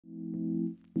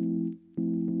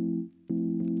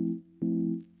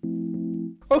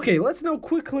Okay, let's now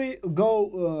quickly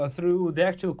go through the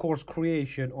actual course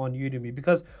creation on Udemy,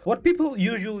 because what people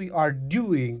usually are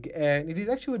doing, and it is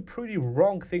actually a pretty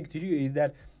wrong thing to do, is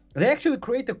that they actually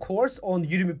create a course on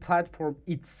Udemy platform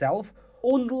itself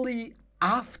only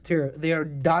after they are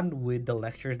done with the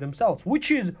lectures themselves, which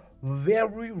is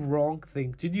very wrong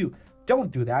thing to do.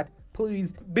 Don't do that,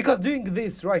 please, because doing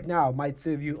this right now might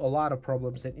save you a lot of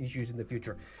problems and issues in the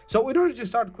future. So in order to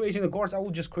start creating the course, I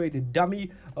will just create a dummy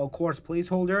course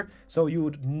placeholder, so you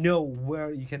would know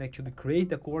where you can actually create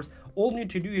the course. All you need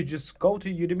to do is just go to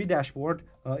Udemy dashboard.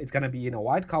 It's gonna be in a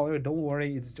white color, don't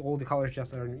worry, it's all the colors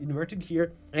just are inverted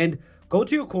here, and go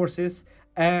to your courses.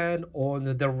 And on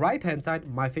the right hand side,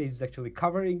 my face is actually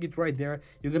covering it right there,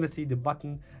 you're gonna see the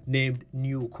button named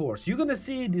new course. You're gonna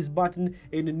see this button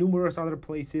in numerous other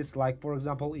places, like for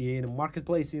example in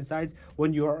marketplace insights.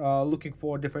 When you're looking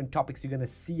for different topics, you're gonna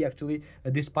see actually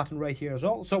this button right here as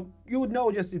well. So you would know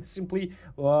just it's simply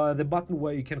the button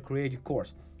where you can create a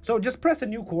course. So just press a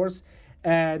new course,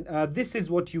 and this is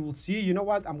what you will see. You know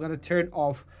what, I'm gonna turn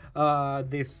off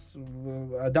this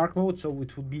dark mode so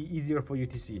it will be easier for you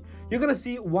to see. You're gonna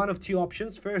see one of two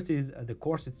options. First is the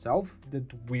course itself that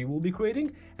we will be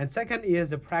creating, and second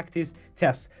is the practice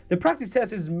test. The practice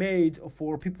test is made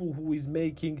for people who is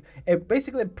making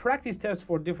basically a practice test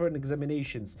for different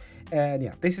examinations. And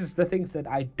yeah, this is the things that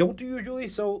I don't do usually.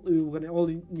 So all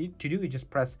you need to do is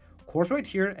just press course right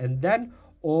here, and then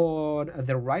on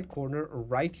the right corner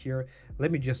right here,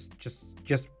 let me just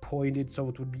point it so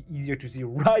it would be easier to see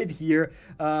right here.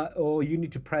 Or you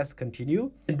need to press continue,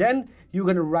 and then you're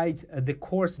gonna write the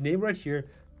course name right here.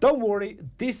 Don't worry,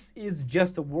 this is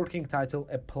just a working title,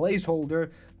 a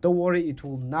placeholder. Don't worry, it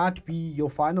will not be your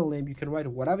final name. You can write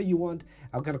whatever you want.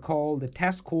 I'm gonna call the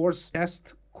test course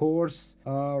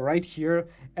right here.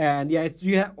 And yeah,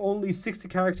 you have only 60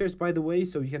 characters, by the way,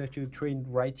 so you can actually train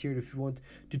right here if you want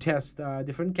to test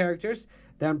different characters.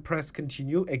 Then press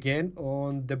continue again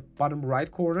on the bottom right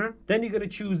corner. Then you're going to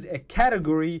choose a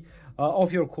category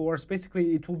of your course.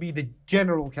 Basically it will be the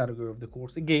general category of the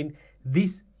course. Again,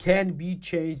 this can be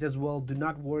changed as well. Do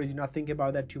not worry, do not think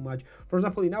about that too much. For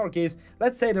example, in our case,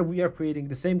 let's say that we are creating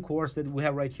the same course that we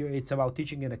have right here. It's about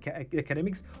teaching and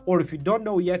academics. Or if you don't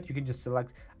know yet, you can just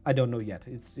select I don't know yet.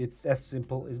 It's as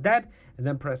simple as that, and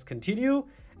then press continue.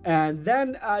 And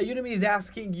then Udemy is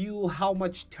asking you how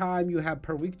much time you have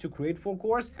per week to create for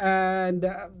course, and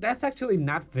that's actually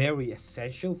not very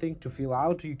essential thing to fill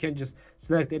out. You can just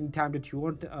select any time that you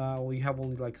want. Or you have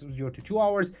only like 0 to 2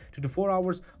 hours, 2 to 4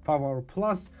 hours, 5 hour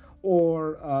plus,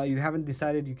 or you haven't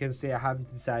decided. You can say I haven't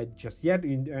decided just yet.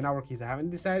 In our case, I haven't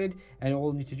decided, and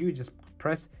all you need to do is just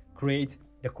press create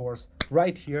the course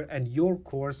right here, and your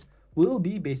course will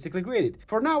be basically created.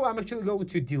 For now, I'm actually going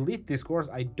to delete this course.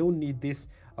 I don't need this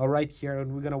right here,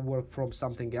 and we're gonna work from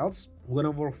something else. We're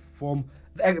gonna work from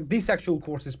this actual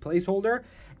course's placeholder.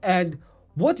 And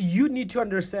what you need to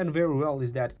understand very well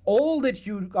is that all that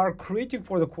you are creating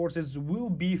for the courses will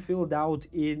be filled out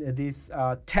in these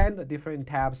 10 different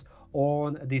tabs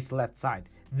on this left side.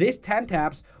 These 10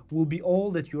 tabs will be all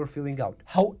that you're filling out.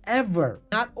 However,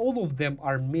 not all of them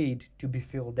are made to be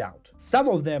filled out. Some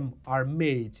of them are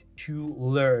made to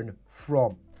learn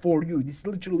from, for you. This is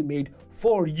literally made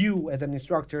for you as an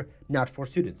instructor, not for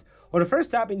students. On the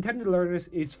first tab, intended learners,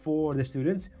 it's for the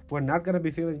students. We're not gonna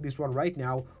be filling this one right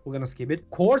now. We're gonna skip it.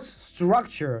 Course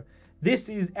structure. This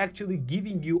is actually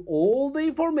giving you all the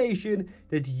information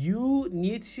that you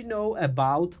need to know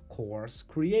about course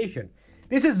creation.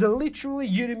 This is literally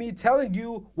Udemy telling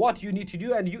you what you need to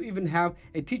do, and you even have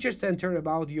a teacher center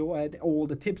about your all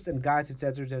the tips and guides,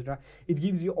 etc, etc. It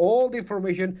gives you all the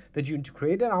information that you need to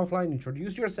create an outline,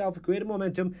 introduce yourself, create a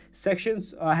momentum.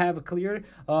 Sections have clear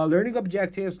learning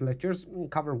objectives. Lectures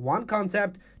cover one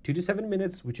concept, 2 to 7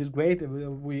 minutes, which is great.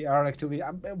 We are actually,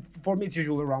 for me, it's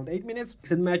usually around 8 minutes.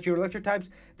 And match your lecture types.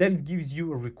 Then it gives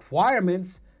you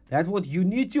requirements. That's what you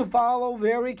need to follow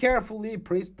very carefully.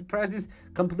 Press this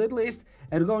complete list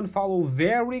and go and follow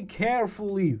very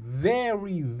carefully,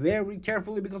 very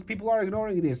carefully, because people are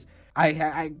ignoring this.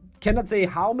 I cannot say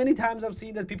how many times I've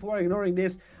seen that people are ignoring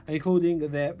this, including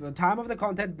the time of the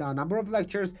content, the number of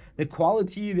lectures, the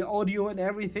quality, the audio, and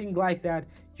everything like that.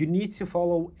 You need to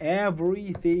follow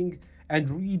everything and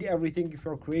read everything if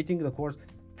you're creating the course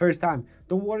first time.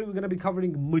 Don't worry, we're going to be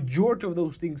covering majority of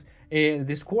those things in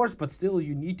this course, but still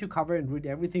you need to cover and read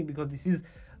everything, because this is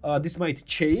this might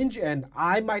change and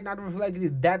I might not reflect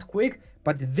it that quick,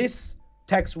 but this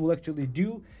text will actually do.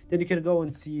 Then you can go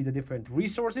and see the different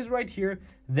resources right here.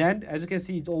 Then as you can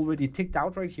see, it's already ticked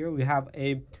out right here. We have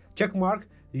a check mark.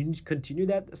 You need to continue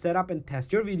that setup and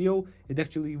test your video. It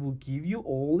actually will give you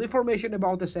all the information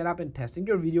about the setup and testing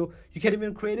your video. You can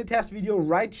even create a test video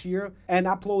right here and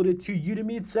upload it to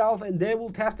Udemy itself, and they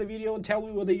will test the video and tell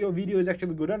you whether your video is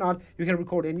actually good or not. You can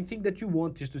record anything that you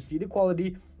want just to see the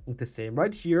quality. It's the same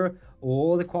right here,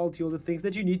 all the quality, all the things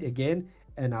that you need. Again,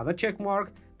 another check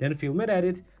mark, then film and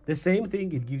edit. The same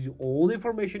thing, it gives you all the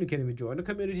information. You can even join the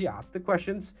community, ask the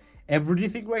questions,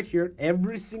 everything right here.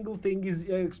 Every single thing is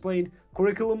explained.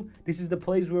 Curriculum, this is the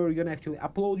place where you're gonna actually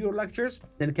upload your lectures.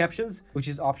 Then captions, which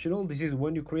is optional. This is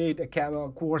when you create a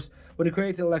course, when you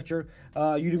create a lecture,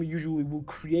 Udemy usually will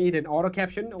create an auto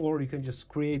caption, or you can just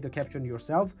create the caption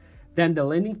yourself. Then the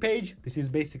landing page, this is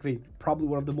basically probably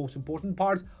one of the most important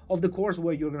parts of the course,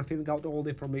 where you're going to fill out all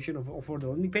the information for the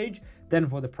landing page. Then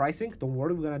for the pricing, don't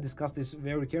worry, we're going to discuss this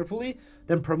very carefully.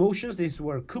 Then promotions, this is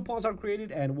where coupons are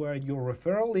created and where your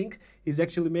referral link is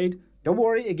actually made. Don't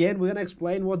worry, again, we're going to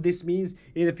explain what this means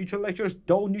in the future lectures.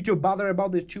 Don't need to bother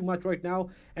about this too much right now.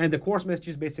 And the course message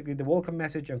is basically the welcome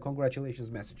message and congratulations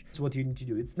message. That's what you need to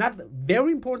do. It's not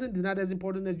very important, it's not as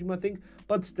important as you might think,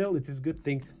 but still it is a good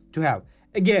thing to have.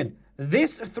 Again,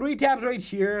 these 3 tabs right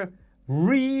here,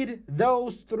 read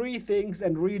those 3 things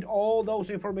and read all those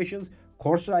informations.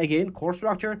 Course, again, course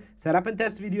structure, setup and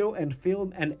test video, and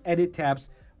film and edit tabs.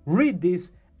 Read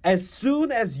this as soon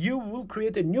as you will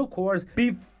create a new course,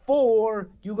 before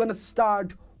you're gonna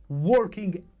start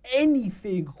working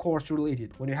anything course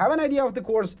related. When you have an idea of the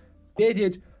course, create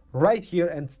it right here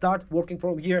and start working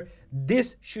from here.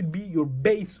 This should be your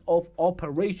base of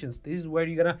operations. This is where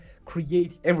you're gonna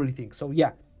create everything. So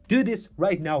yeah, do this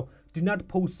right now. Do not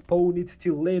postpone it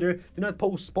till later. Do not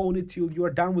postpone it till you are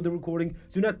done with the recording.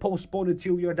 Do not postpone it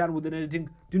till you are done with the editing.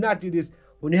 Do not do this.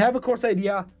 When you have a course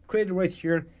idea, create it right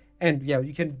here. And yeah,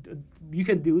 you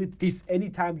can delete this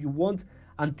anytime you want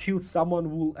until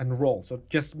someone will enroll. So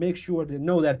just make sure to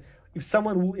know that if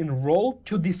someone will enroll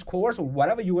to this course or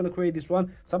whatever you want to create this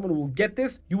one, someone will get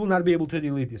this. You will not be able to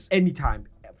delete this anytime,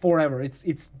 forever.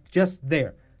 It's just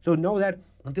there. So know that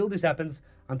until this happens,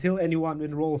 until anyone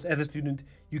enrolls as a student,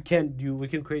 we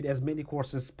can create as many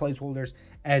courses, placeholders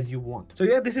as you want. So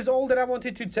yeah, this is all that I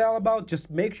wanted to tell about. Just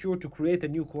make sure to create a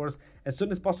new course as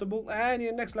soon as possible. And in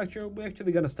the next lecture, we're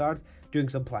actually gonna start doing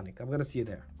some planning. I'm gonna see you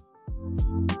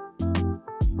there.